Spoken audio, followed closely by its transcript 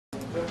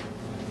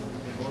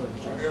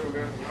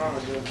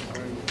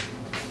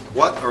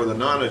What are the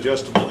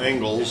non-adjustable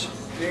angles?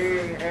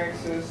 Steering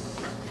axis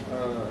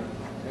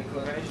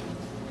inclination.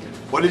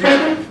 What did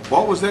you?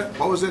 What was that?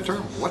 What was that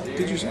term? What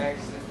did you say?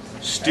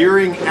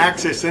 Steering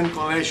axis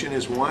inclination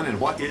is one, and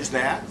what is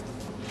that?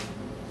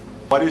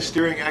 What is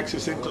steering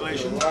axis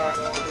inclination?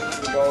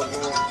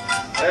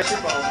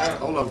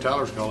 Hold on,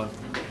 Tyler's calling.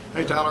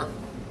 Hey, Tyler.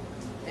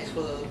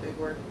 Explain the big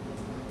word.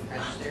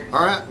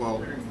 All right.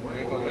 Well.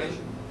 Inclination.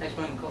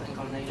 Explain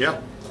inclination.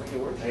 Yeah.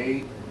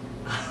 A.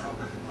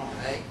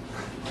 A.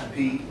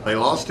 P. They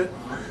lost it.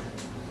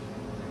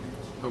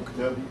 Okay.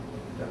 W.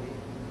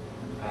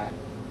 I.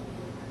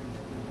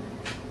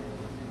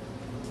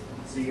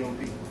 C. M.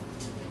 P.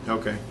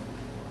 Okay.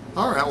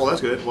 All right. Well, that's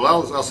good. Well,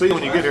 I'll see you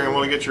when you get here, and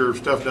we'll get your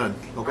stuff done.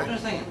 Okay. I'm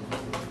just thinking.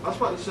 I was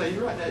about to say,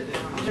 you write that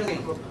down. I'm just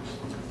thinking.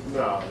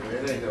 No, man,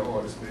 it ain't that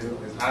hard to spell.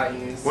 It's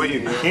I-N. Well,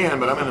 you can,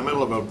 but I'm in the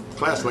middle of a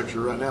class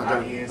lecture right now.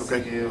 I-N.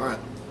 Okay. All right.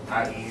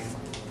 I-N.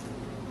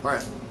 All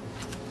right.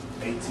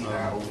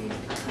 A-T-I-O-N.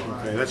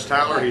 Okay. That's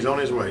Tyler. He's on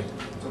his way.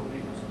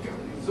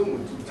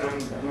 Zoom.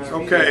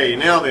 Okay.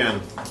 Now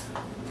then,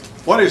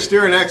 what is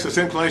steering axis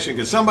inclination?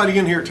 Can somebody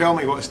in here tell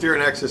me what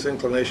steering axis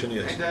inclination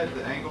is? Ain't that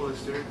the angle of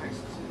steering axis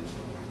is?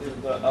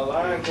 A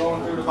line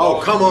going through the Oh,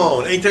 ball. come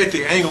on. Ain't that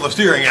the angle the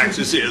steering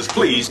axis is?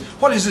 Please.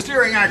 What is the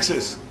steering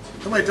axis?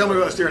 Somebody tell me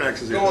what the steering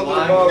axis is. Going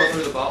Line going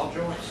through the ball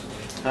joints?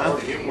 Huh?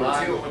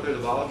 Line going through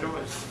the ball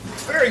joints?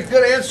 Very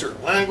good answer.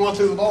 Line going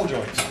through the ball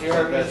joints. You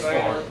heard me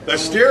saying. The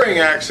steering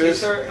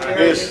axis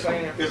is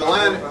the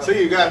line.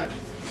 See, you got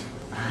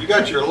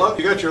your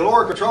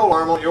lower control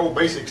arm on your old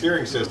basic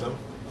steering system.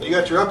 And you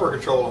got your upper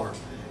control arm,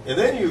 and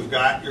then you've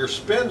got your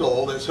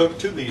spindle that's hooked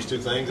to these two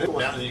things. And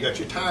you got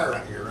your tire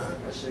out here, right?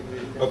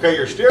 Okay,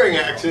 your steering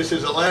axis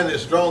is a line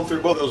that's drawn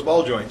through both those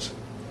ball joints,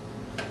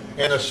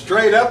 and a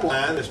straight up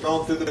line that's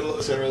drawn through the middle of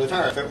the center of the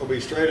tire. That will be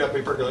straight up,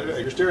 be perpendicular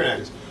to your steering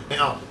axis.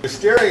 Now, the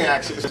steering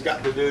axis has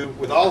got to do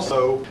with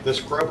also the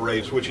scrub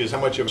rate, which is how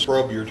much of a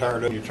scrub your tire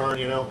does when you turn,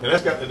 you know, and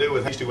that's got to do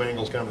with these two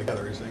angles coming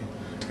together. You see,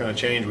 it's going to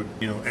change with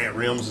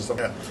rims and stuff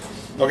like that.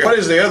 Okay, what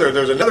is the other?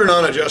 There's another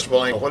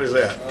non-adjustable angle. What is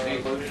that?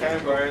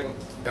 Camber angle.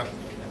 Yeah.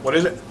 What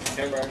is it?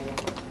 Camber angle.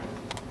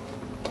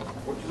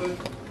 What you say?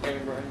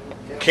 Camber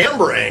angle.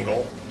 Camber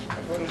angle.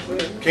 That's what it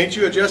says. Can't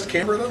you adjust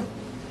camber though?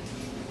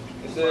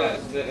 It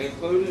says the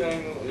included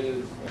angle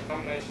is a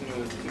combination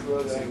of two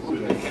other angles,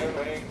 the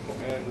camber angle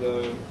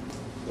and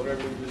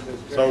whatever you just said.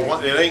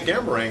 So it ain't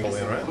camber angle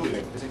then, right?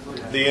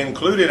 The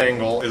included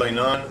angle is a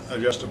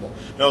non-adjustable.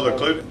 No, the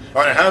included.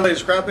 All right, how do they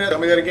describe that? Tell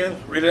me that again.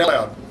 Read it out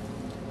loud.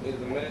 Is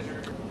the measure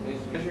is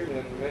measured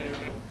and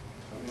measurement.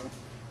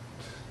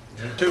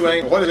 Two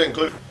angle. What is it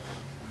include?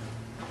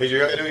 Is you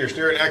got to do your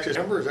steering axis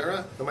camber? Is that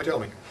right? Somebody tell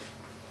me.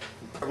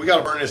 We got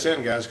to burn this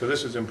in, guys, because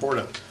this is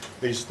important.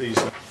 These steer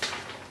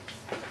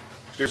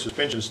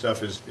suspension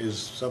stuff is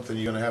something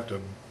you're going to have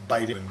to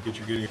bite in and get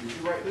your getting. Did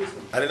you write this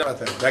one? I didn't know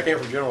about that. That came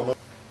from General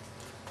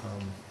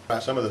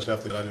Motors. Some of the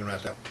stuff that I didn't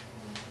write down.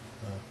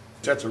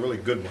 That's a really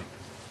good one.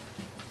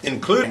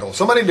 Included angle.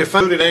 Somebody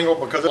defined angle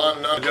because it's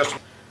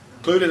non-adjustable.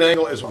 Included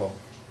angle is well.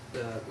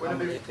 The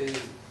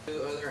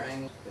two other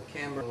angles, the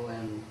camber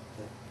and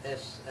the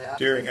S.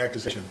 Steering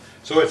axis.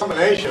 So it's a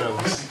combination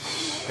of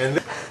this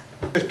and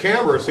this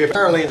camber. See, if the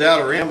tire leans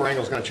out, or camber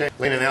angle is going to change.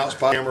 Leaning out,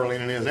 spot camber,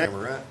 leaning in, camber,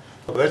 right?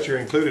 So that's your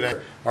included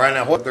angle. All right,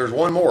 now what? There's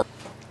one more.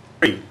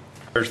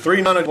 There's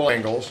three non-adjustable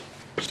angles.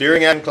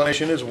 Steering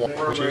inclination is one.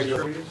 Which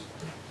is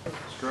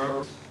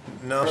Scrub.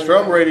 no,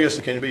 strobe radius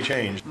can be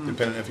changed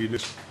depending if you do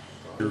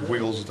your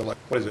wheels and stuff like.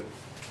 What is it?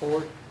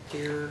 Fourth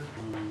tier.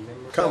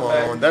 Come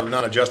on, that's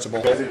not adjustable.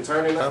 Is it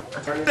turning up?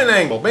 Turning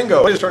angle,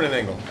 bingo. What is turning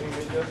angle?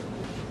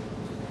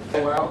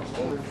 Oh, wow.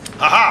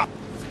 Aha!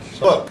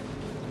 Look,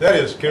 that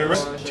is, can you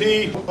remember?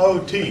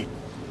 T-O-T.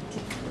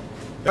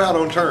 Out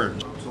on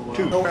turns.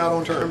 Toot. Go out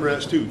on turns. Remember,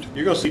 that's toot.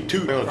 You're going to see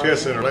toot on the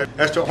test center.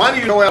 That's to, why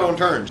do you go out on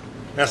turns?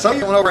 Now, some of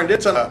you went over and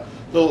did some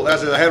little,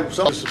 as I had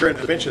some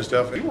suspension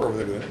stuff. You were over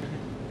there doing it.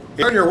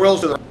 You turn your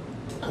wheels to the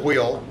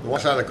wheel, the one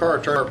side of the car,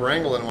 turn up an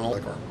angle in one of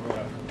the car.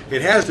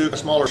 It has to do a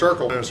smaller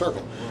circle than a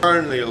circle.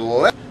 Turn the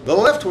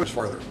left was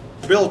further.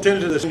 Built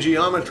into this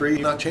geometry,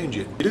 you not change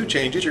it. You do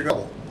change it, you're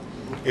going.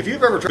 If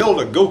you've ever tried to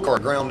build a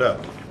go-kart ground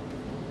up,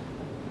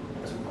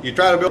 you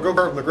try to build a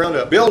go-kart from the ground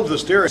up, build the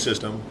steering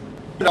system,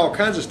 and all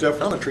kinds of stuff,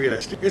 geometry,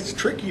 it's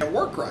tricky to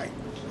work right.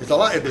 It's a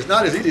lot. It's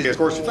not as easy. Of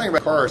course, the thing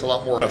about cars is a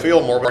lot more. I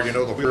feel more, but you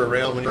know, the wheel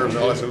around when you're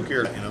all that, so who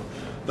cares, you know.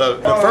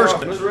 The first.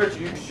 Mr. Rich,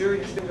 you sure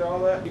you still got all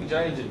that? You can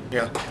change it.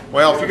 Yeah.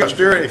 Well, if you got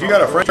steering, if you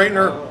got a front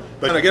straightener,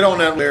 but gonna get on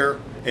that there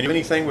and do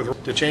anything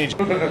with to change,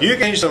 you can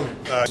change some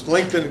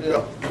length and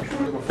that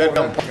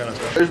kind of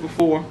stuff. There's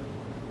before,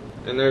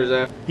 and there's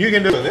after. You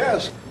can do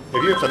this.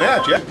 If you're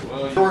that,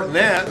 yeah. Shorten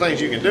that,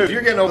 things you can do. If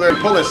you're getting over there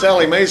and pulling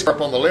Sally Mace up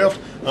on the left,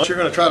 unless you're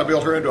going to try to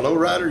build her into a low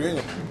rider, you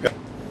ain't gonna.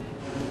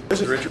 This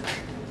is Richard.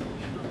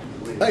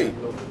 Hey,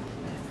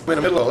 I'm in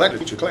the middle of a lecture,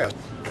 teach a class.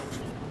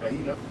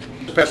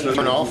 Just pass the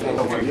turn off.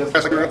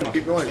 Pass the girl and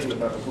keep going.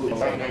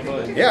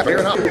 Yeah, fair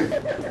enough.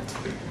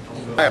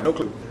 I have no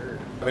clue.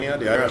 I have any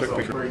idea. I took a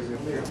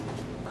picture.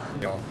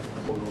 y'all.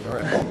 All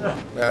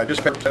right.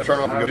 Just turn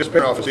off and go. Just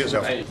turn off and see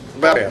itself.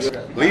 About this.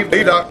 Leave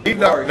dock.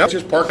 No,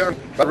 just park out.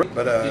 But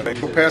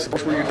go past the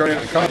where you turn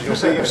into the college. You'll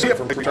see it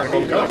from where you turn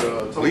into the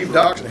college. Leave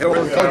docks and head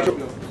over to the college.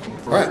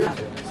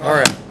 All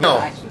right. No.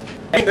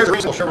 Hey, there's a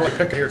reasonable Chevrolet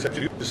pickup here. Except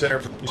you the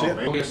center. You see it?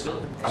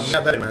 I'm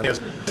not that in mind. Yes.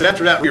 And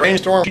after that, we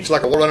rainstorm. It's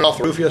like a water running off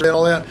the roof yesterday and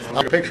all that. I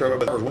took a picture of it,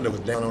 but there was window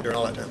was down on there and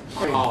all that time.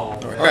 All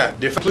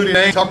right. Included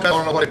angle. Talk about. I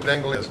don't know what the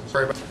angle is.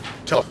 Sorry, but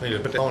tell us. I need to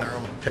put that on there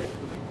on the table.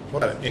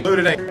 What about it?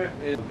 Included angle.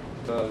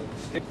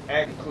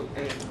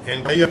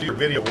 And you have to do your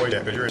video voice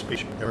that because you're in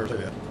speech. Never say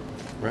that.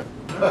 Right?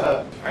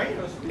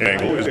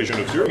 Angle is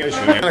of steering. It's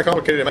kind of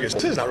complicated. This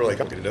is not really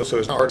complicated though, so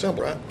it's not hard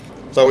simple, right?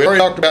 So we already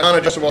talked about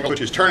non-adjustable angle,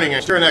 which is turning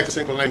and steering axis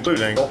inclination,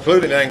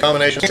 included angle,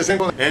 combination,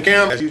 and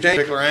cam. As you change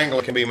a particular angle,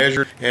 it can be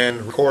measured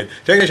and recorded.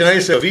 Technician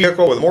A said a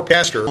vehicle with more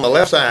caster on the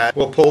left side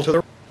will pull to the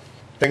right.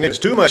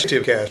 Technician, too much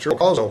active caster will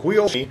cause a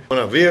wheel when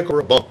a vehicle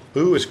or bump.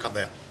 Who has caught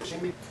that?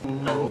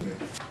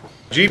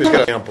 Jeep has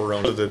got a damper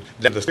on it. So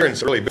the steering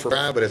is really big for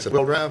drive, but it's a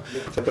wheel drive.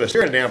 So put a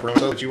steering damper on it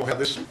so that you won't have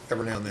this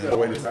every now and then. The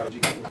way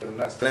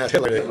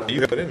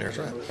you have put in there, that's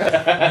right.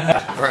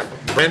 All right,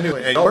 brand new.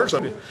 And y'all heard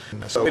something.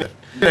 So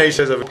he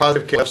says a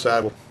positive left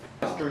side will.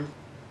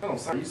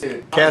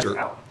 Caster.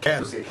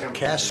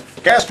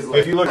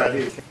 If you look at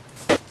it,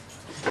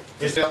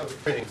 it's down the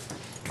printing.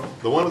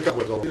 The one with the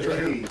couple of those right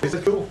here. Is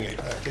it cool?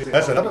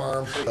 That's an upper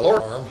arm, the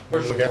lower arm.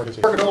 Where's the camera?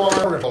 Control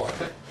arm.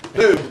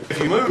 Dude, if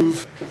you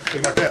move,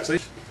 like that, see?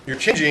 You're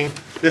changing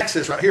the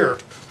axis right here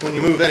when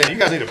you move that in. You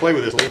guys need to play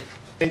with this.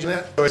 Changing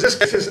that. So as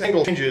this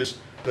angle changes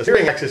the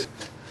steering axis,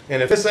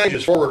 and if this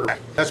changes forward or back,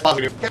 that's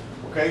positive.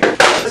 Okay?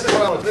 This is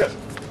what I want to do.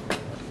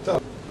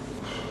 So,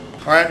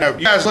 all right, now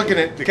you guys looking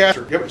at the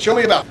caster. Show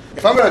me about.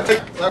 If I'm going to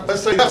take,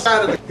 let's say this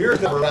side of the, here's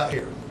the number right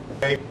here.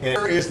 Okay? And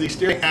here is the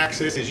steering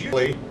axis. Is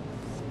usually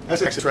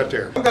that's the axis right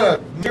there. I'm going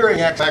to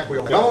steering axis back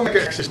wheel. I'm going to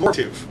make the axis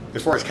normative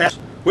as far as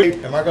caster.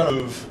 Wait, am I going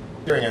to move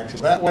steering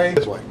axis that way,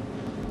 this way?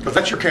 Because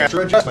that's your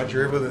caster adjustment.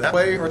 You're able to that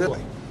way or this way.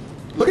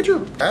 Look at your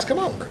pass. Come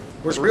on.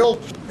 Where's real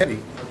heavy?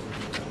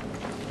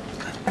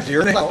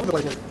 You're all over the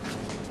place.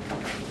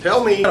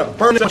 Tell me,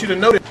 burn it. I want you to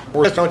notice.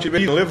 Or I want you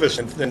to live this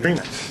and dream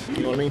it.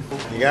 You know what I mean?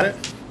 You got it?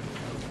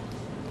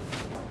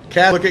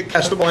 Look at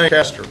castable and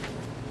caster.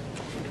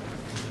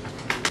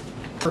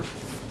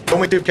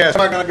 Normative caster.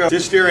 I'm not going to go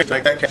this steering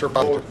make that caster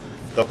positive.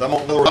 I'm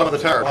going to go the bottom of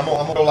the tire. I'm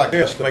going to go like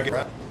this to make it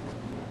right.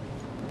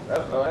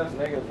 That's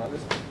negative. Like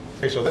this.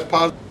 Okay, so that's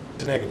positive.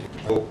 It's negative.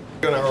 So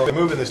we're going to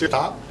move in this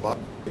top. To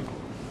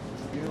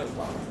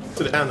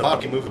the time the bottom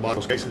can move in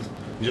most cases.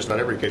 In just about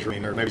every case,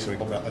 there maybe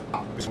something about the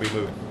top. It's going to be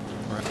moving.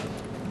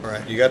 All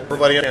right. You got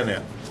everybody in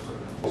that.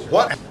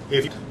 What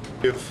if you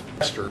give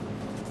caster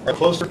right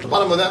closer to the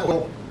bottom of that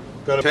will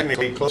go to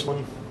technically close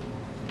one?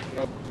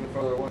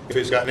 If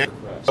it's got negative.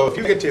 So if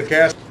you get to the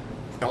caster,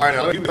 all right,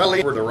 now if I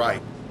lean over to the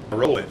right,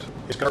 roll it.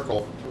 It's going to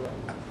roll.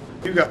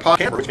 You've got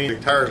pocket camber, which means the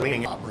tire is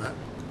leaning up, right?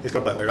 It's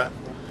going that way, right?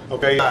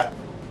 Okay.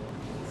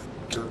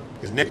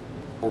 Is negative,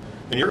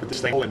 and you're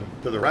this thing holding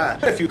to the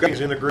right. If you got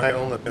in the green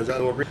on the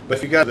little green, but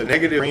if you got the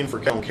negative green for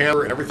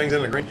camber and everything's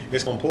in the green,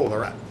 it's going to pull to the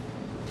right.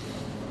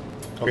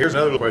 Okay, here's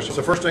another little question.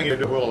 So the first thing you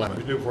do wheel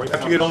alignment. You do before you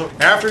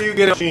after you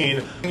get a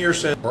machine in your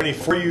center, or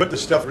before you put the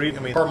stuff.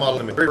 Car model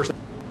limit 3%.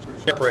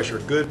 Tire pressure,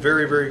 good,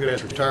 very, very good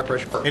answer. Tire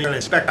pressure, and you're going to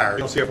inspect tires. You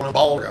don't see if one of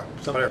them ball or go.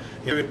 Somebody there,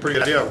 you get a pretty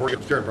good idea of where you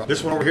get the steering from.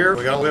 This one over here,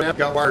 we got a lift,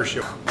 got wires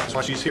shift. That's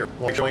why she's here.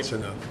 Well, joints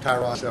and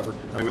tire rod stuff are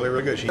really,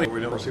 really good. She's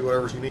really don't see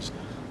whatever she needs.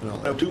 You know,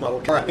 I have two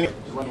models. All right.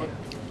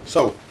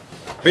 So,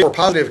 be more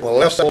positive on the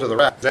left side to the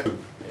right. Is that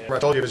where I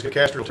told you if it's a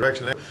caster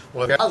direction?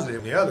 Well, if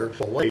positive in the other,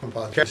 well, wait from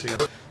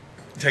positive.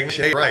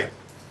 Technician A, right.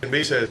 And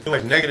B says,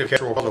 negative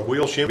caster will cause a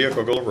wheel shim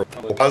vehicle go over.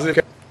 Well, positive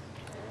caster.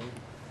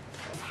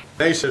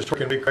 A says torque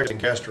can be correct in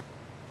caster.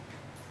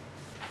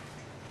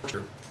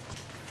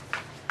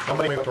 How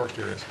many torque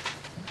steer is?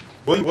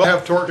 We'll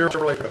have torque steer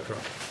Chevrolet pickup truck.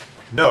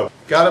 No,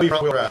 gotta be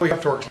front wheel drive. We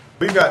have torque.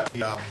 We've got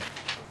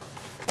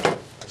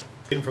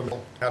in from the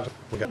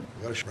we got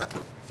a short.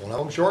 One of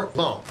them short,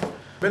 long.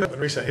 Been up in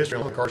recent history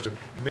on the cars to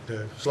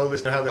slow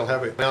this down. How they'll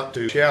have it out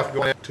to shaft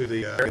going out to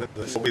the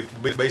will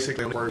be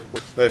basically where.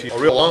 But if you a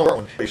real long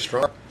one, be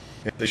strong.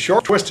 The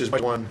short twist is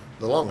much one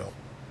the long one.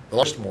 The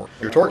longest more.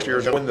 Your torque steer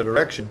is in the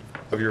direction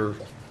of your.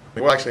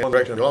 Well, actually, one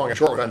direction of the long and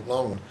short one,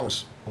 long one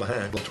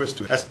behind. We'll twist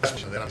to it.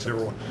 That's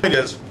number one. It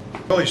is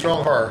really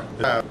strong car.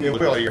 It will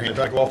feel your hand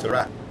try to go off to the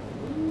right.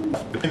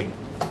 Depending.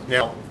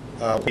 Now,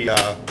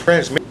 the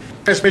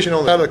transmission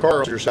on the side of the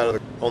car, on your side of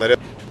the on that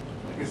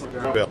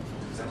belt.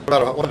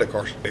 What about one of the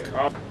cars?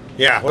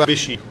 Yeah, what about this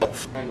sheet?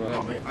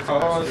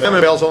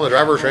 Timing belts on the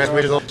driver's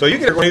transmission. So you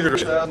can go either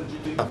direction.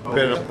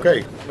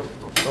 Okay.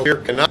 So here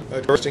cannot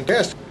twisting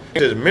test.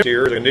 It is memory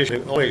steer is a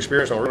condition only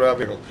experienced on road drive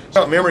vehicles.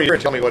 So memory steer,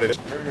 tell me what it is.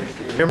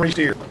 Memory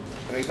steer.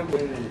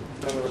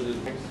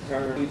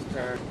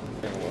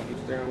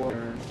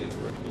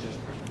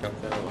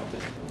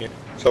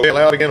 So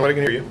loud again, what I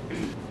can hear you.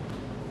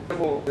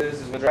 This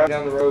is when driving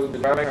down the road, the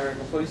driving tire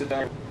completes it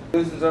down,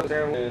 loosens up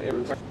there, and it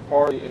returns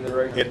party in the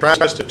direction. It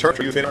tries to turn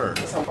for you thin turn.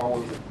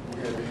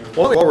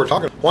 Well, while we're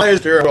talking, why is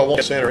steering wheel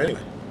won't center anyway?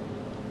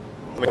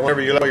 I mean,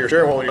 whenever you let your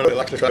steering wheel, you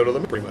like to try to go to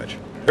the pretty much.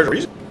 There's a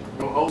reason.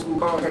 Old school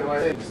cars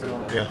like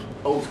that. Yeah.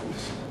 Old school.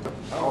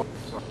 Oh,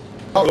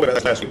 I'll go back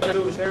that last week.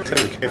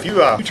 If you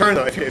turn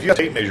if you got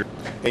a tape measure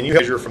and you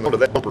measure from under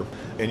that bumper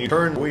and you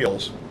turn the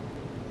wheels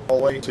all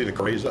the way, you see the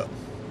car raise up.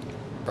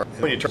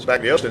 When you turn it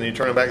back the other, then you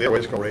turn it back the other way,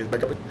 it's going to raise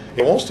back up.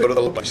 It wants to go to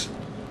the low place.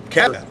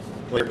 Cap that.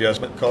 Whenever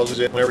adjustment causes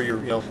it, whenever you're,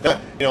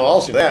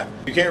 also that,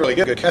 you can't really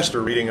get a good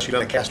caster reading unless you've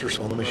done a caster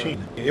on the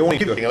machine. You won't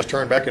keep looking, let's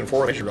turn back and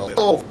forth, measure all that.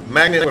 Oh,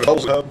 magnet with a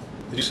hose hub.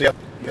 Did you see that?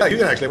 Yeah, you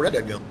can actually read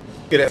that gun.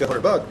 Get that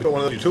 $100, put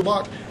one of those in your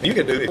toolbox, and you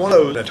can do one of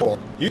those in a tool.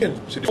 You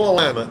can see full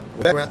alignment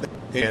with that right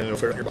there, and it'll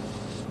fit on your box.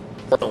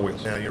 Or on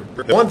wheels. Now,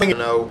 the one thing you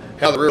know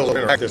how the reels will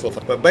interact this little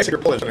thing, but basically,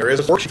 pulling there is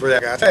a fortune for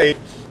that guy. Hey,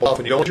 well,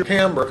 often you don't want your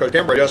camber because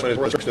camber adjustment is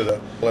where it's to the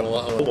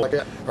like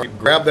that. Or you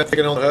grab that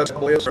thing on the hub,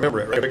 remember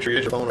it. Right? Make sure you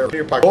get your phone over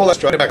your pocket. Oh, let's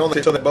try it back on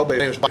until that bulb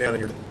name is down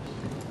in your.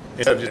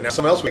 Instead of just now,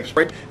 something else we can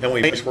spray, and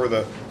we make where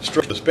the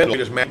strip the spindle, we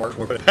just match marks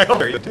when we put it back on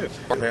there too.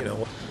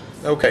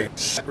 Okay,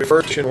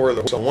 refers to where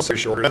the on one side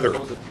is shorter, another.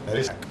 That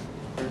is.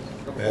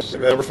 That's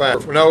number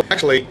 5. No,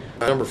 actually,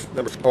 number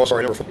 4.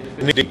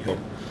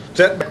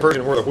 Set back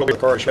version where the wheel of the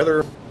car is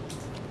together.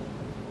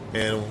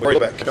 And way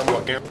back. Come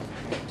on, camera.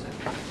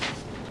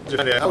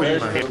 I was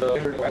using my hand.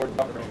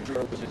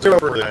 Zero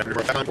over that.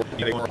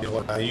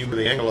 You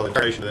the angle of the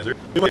rotation.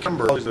 You make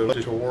number is the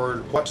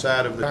toward what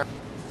side of the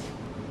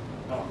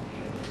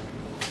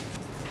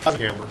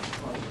camber?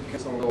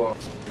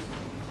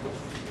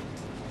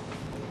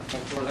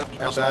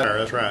 Outside there,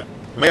 that's right.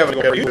 May have to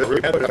go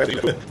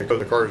because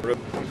the car is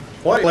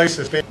what place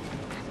is being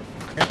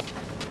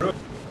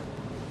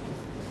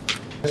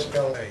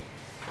SLA.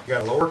 You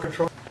got a lower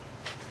control,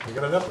 you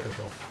got an upper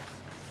control.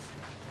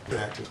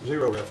 Axis,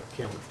 0 left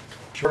camera.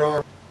 Short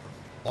arm,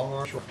 long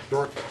arm, short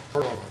arm.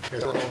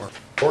 Yes, short arm.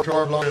 Short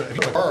arm, long arm. If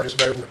you're in a car, just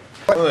better.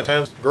 One of the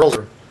times girls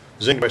are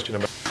zing question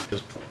about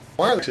is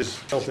why are they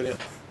just don't fit in?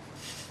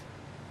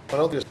 Why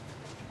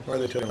are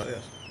they telling like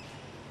this?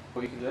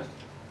 What you can just?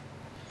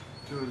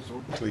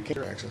 So you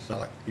can't access. It's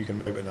not like you can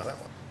move it, not that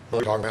one.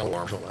 We're talking about a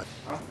arm, something like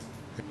that.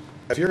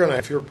 If you're when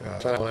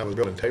I was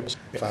building tables,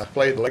 if I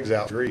played the legs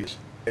out for grease,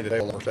 the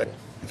table on the table.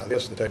 If I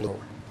this, the table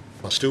over.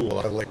 My stool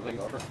will have the leg.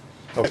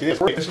 Oh, see, this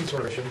is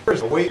sort of a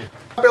there's a weight.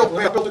 I built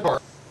the car.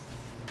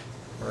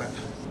 All right.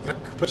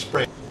 Put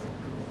spring.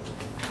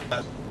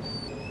 I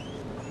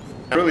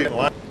really didn't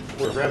like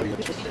where gravity is.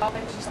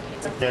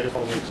 Yeah, just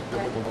follow me.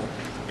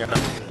 Yeah.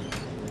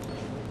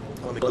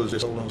 Let me close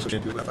this. Hold on, so you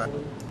can do that.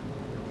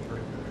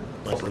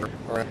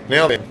 All right.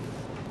 Now then,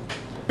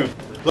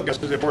 look, this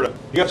is important.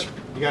 You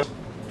got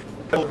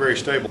to very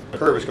stable. The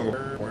curve is going to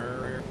go.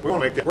 We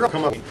want to make that. We're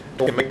going to come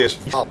up and make this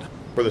hot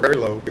for the very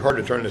low. It'd be hard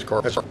to turn this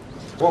car. That's what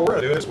we're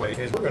going to do this way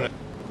is we're going to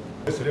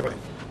this a different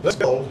way. Let's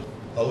build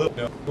a little.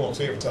 You won't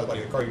see it from the side of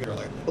the car. You get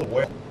like a little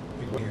way up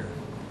here,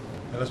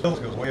 and this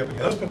building goes way up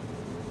again. Let's put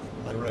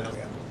like right out.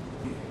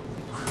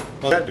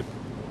 Well, that do.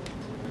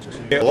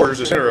 It lowers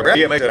the center of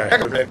gravity. It makes it a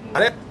heck of a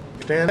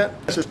understand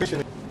that? That's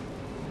suspension.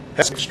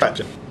 That's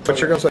construction. What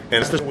you're going to say.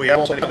 And it's this we have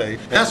all nowadays.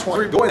 And that's why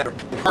we're going there.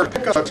 Hard to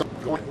pick up something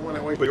going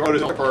that way. But you already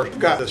know the car. You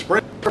got the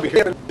sprint. Be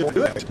careful. You won't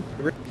do that.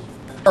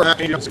 Or how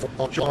can you do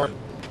on your arm?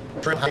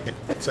 Trim hiking.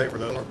 Say for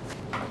the other.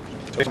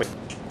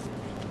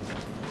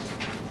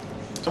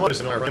 Someone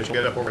just in our running should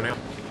get up over now.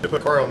 They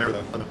put a car on there. On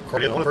the car.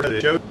 The one for the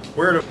show.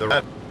 Where the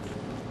ride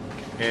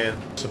and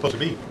it's supposed to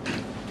be.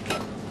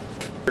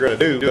 You're going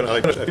to do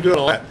it. If you do it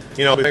on that,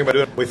 you know, we think about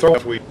doing it. We throw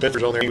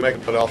sensors on there. You make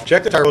them put it off.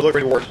 Check the tire. Look for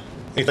any warts.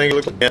 Anything you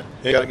look like that,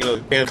 you got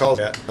the pan calls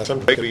that. Some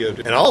big video.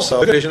 And also,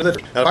 the condition of this.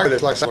 Now, the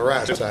there's like some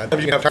rise inside.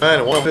 Sometimes you can have time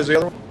and one of them is the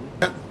other one.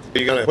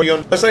 You're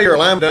gonna, let's say your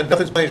alignment done,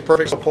 nothing's changed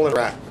perfect, so pull it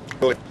right.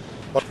 Pull it.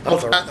 I'm on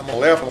the right, I'm on the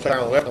left, I'm on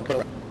the left, I'm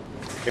putting it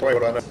right. Get away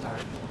what I know.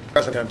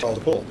 That's sometimes calls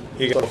to pull.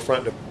 You get a little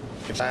front to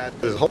inside.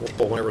 There's a hole to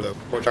pull whenever the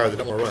tire that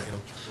don't want to run, you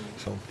know.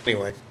 So,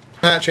 anyway,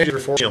 I change it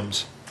for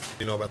shims.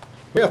 You know about that.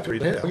 We have to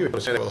read it. I'll give you a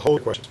with a whole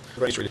question.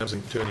 Everybody's reading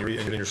something too, and you read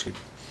it in your sleep.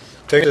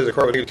 Take it as a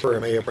car with a carrier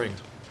may have rings.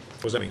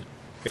 What does that mean?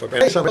 If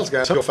I something else,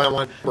 guys, you'll find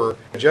one or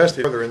adjust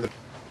it further in the.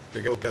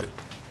 There you go.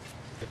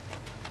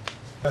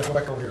 Let's go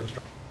back over here.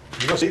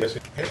 You don't see this.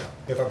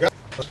 If I've got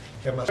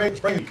if my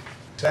spring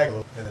sag a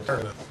little and then turn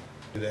it up,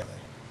 do that thing.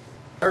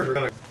 Tires are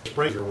going to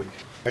spring your week.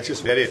 That's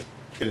just that it,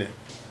 isn't it?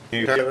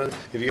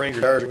 If you bring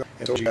your tires,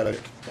 and so you got to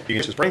you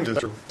get the springs in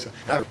there.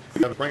 Now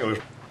the spring goes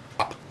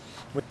pop.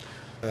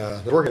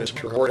 The working is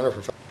working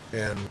over for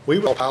and we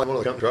will pile in one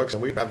of the company trucks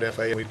and we drive down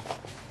FA and we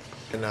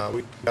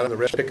got in the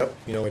rest pickup,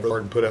 you know, we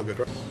and put out good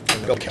trucks.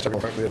 And the cats are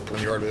going to put in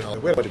the yard with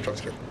it. We had a bunch of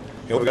trucks there.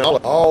 You know, we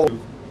got all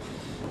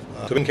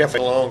so we can cafe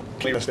along,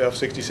 clean stuff,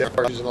 67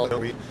 cars and all that.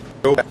 We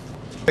go back.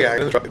 Yeah,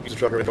 in the truck, use the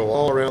truck and go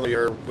all around the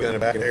yard within the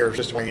back of the air,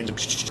 just wings and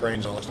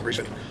trains and all that stuff.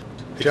 Reset.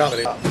 He shot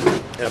it,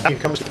 and he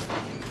comes.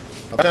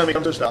 By the time he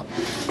comes to a stop,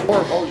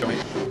 or a ball joint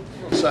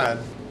on the side,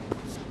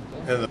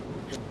 and the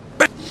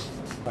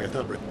like a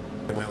thumb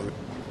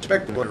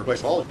expecting to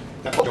replace all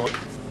that ball joint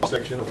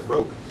section of it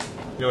broke.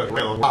 You know, it's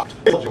round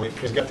popped. Ball joint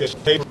has got this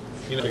table,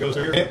 you know, that goes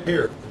through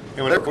here,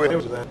 and whenever it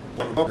was that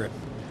one bunker,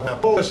 When I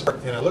pull this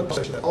and I look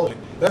at that holding,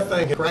 that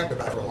thing had cracked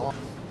about for a long.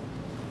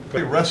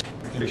 Pretty rusty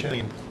in the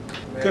chain.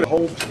 Could have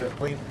hold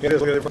clean. It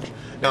is, look at the difference.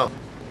 Now,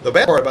 the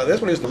bad part about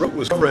this one is the root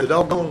was over the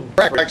doggone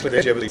crack. Actually, the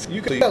edge of it.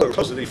 You can see yellow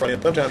close to the front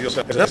end. Sometimes you'll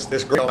say, that's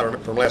this girl I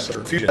remember from last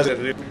fusion. Has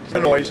it a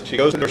noise? She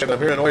goes to the door, I'm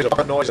hearing a noise,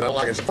 a noise, and I don't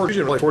like it. It's a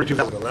fusion, really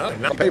 42,000.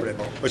 I'm not favorite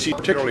at all. But she's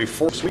particularly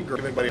sweet girl.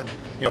 Everybody,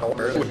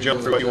 would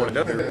jump through what you wanted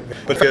to do.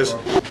 But because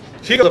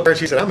she goes up there and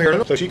she said, I'm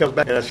hearing it. So she comes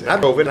back and I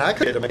drove it and I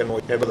couldn't make a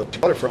noise. But she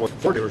bought it from a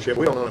Ford dealership.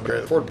 We don't know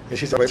the Ford. And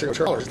she said, basically,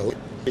 $2.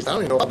 She said, I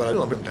don't even know about it. I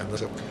don't know about it. I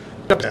said,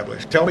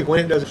 established. Tell me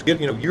when it does get,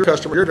 your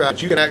customer, your driver,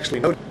 you can actually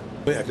know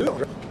when I do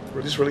it.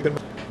 We're just really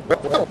good.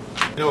 Well,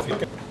 if you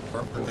look at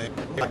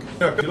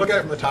if you look at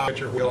it from the top, at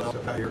your wheel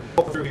and out here,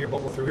 bolt through here,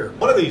 bolt through here.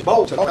 One of these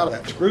bolts out of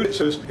that screwed it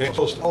so and it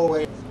was all the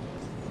way.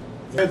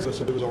 It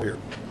was over here.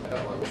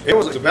 It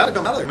was about to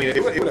come out of there. I mean,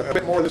 it would have a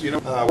bit more of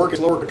this, work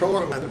its lower control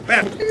on it, and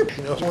bam,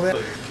 some of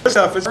that. This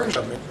stuff is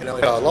something,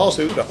 a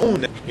lawsuit to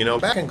own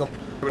it, back and go.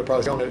 Would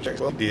probably gone there to check.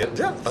 Well, did is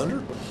that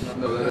thunder?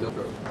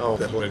 Oh,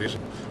 that's what it is.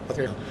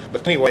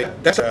 But anyway,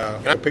 that's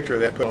a picture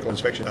of that put on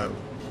inspection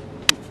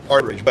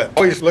arteries. But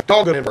always look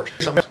all good in first.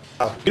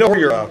 Where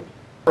your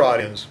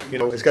rod ends.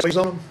 It's got leaves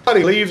on them.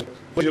 Somebody leaves.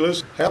 Would you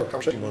lose? Have a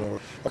conversation going over.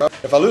 Okay?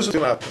 If I lose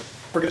it, I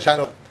forget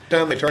how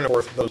time they turn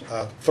over those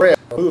threads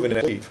are moving in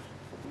that leaf,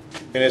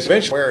 and it's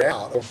eventually wear it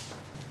out.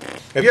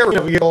 Have you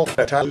ever get all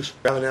that tie loose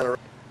driving down the road?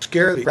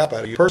 Scare the crap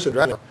out of you. Person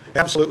driving,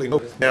 absolutely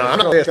no. Now I'm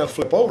not gonna say it's gonna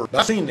flip over. But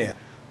I've seen that.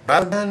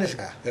 Driving down this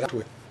guy that I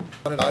twit.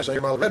 $100 a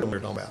mile red one we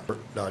were talking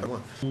about. Dodge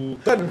one.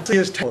 Couldn't see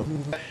his toe.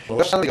 Well,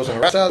 left side he goes on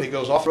the right side. He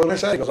goes off road on the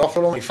side. He goes off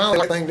road on. He finally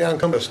got the thing down,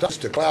 come to a stop,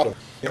 just a cloud of.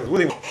 It was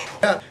with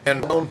him,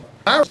 and on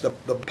tires the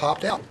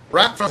popped out.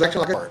 Right front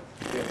section like a car.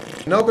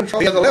 No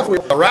control. He had the left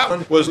wheel. The right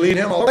one was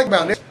leading him all the way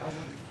about this.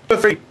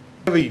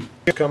 Heavy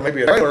come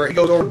maybe a trailer. He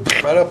goes over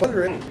right up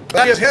under it.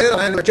 But I just had it,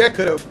 and the jack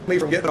could have me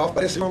from getting off.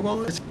 But it's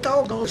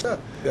doggone stuff.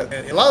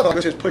 And a lot of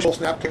them just push,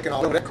 snap, kicking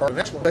all over that car, and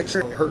that's what makes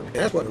it hurt. And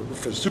that's what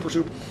for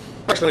super.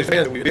 Actually,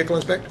 fans that we vehicle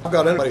inspect, I've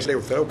got anybody say,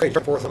 okay,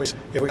 turn forth, let me see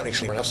if we got any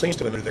steamer. I've seen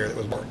steamer there that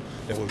was marked.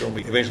 It was going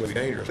to be eventually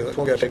dangerous. So that's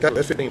one got to take that.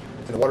 That's 15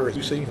 in the water, as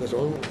you see. That's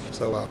all.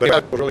 So, but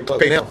that was really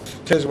close. Okay, now,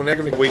 says when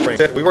negative we frame.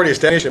 We've already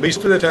established at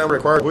least to the time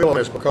required wheel on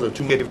this because of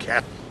two negative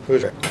cat.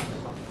 Who's that?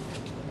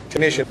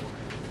 Technician.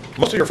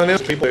 Most of your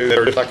finance people that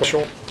are just like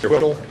short, your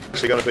wheel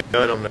actually going to be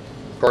done on the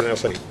car they'll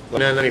say.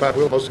 995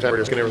 wheel, most of the time we're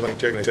just getting everything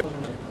checked and they said.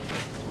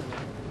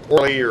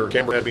 Orally or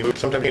camber has to be moved.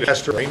 Sometimes you need a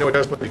tester. Ain't no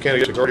adjustment. You can't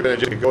get it's already been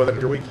adjusted. You go in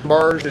that your week.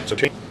 Bars, it's a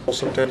change.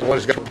 Sometimes one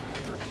is got.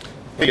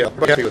 Yeah,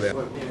 I'm happy with that.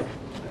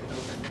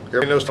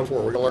 Everybody knows stuff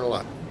for. We're gonna learn a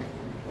lot.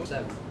 What's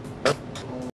that?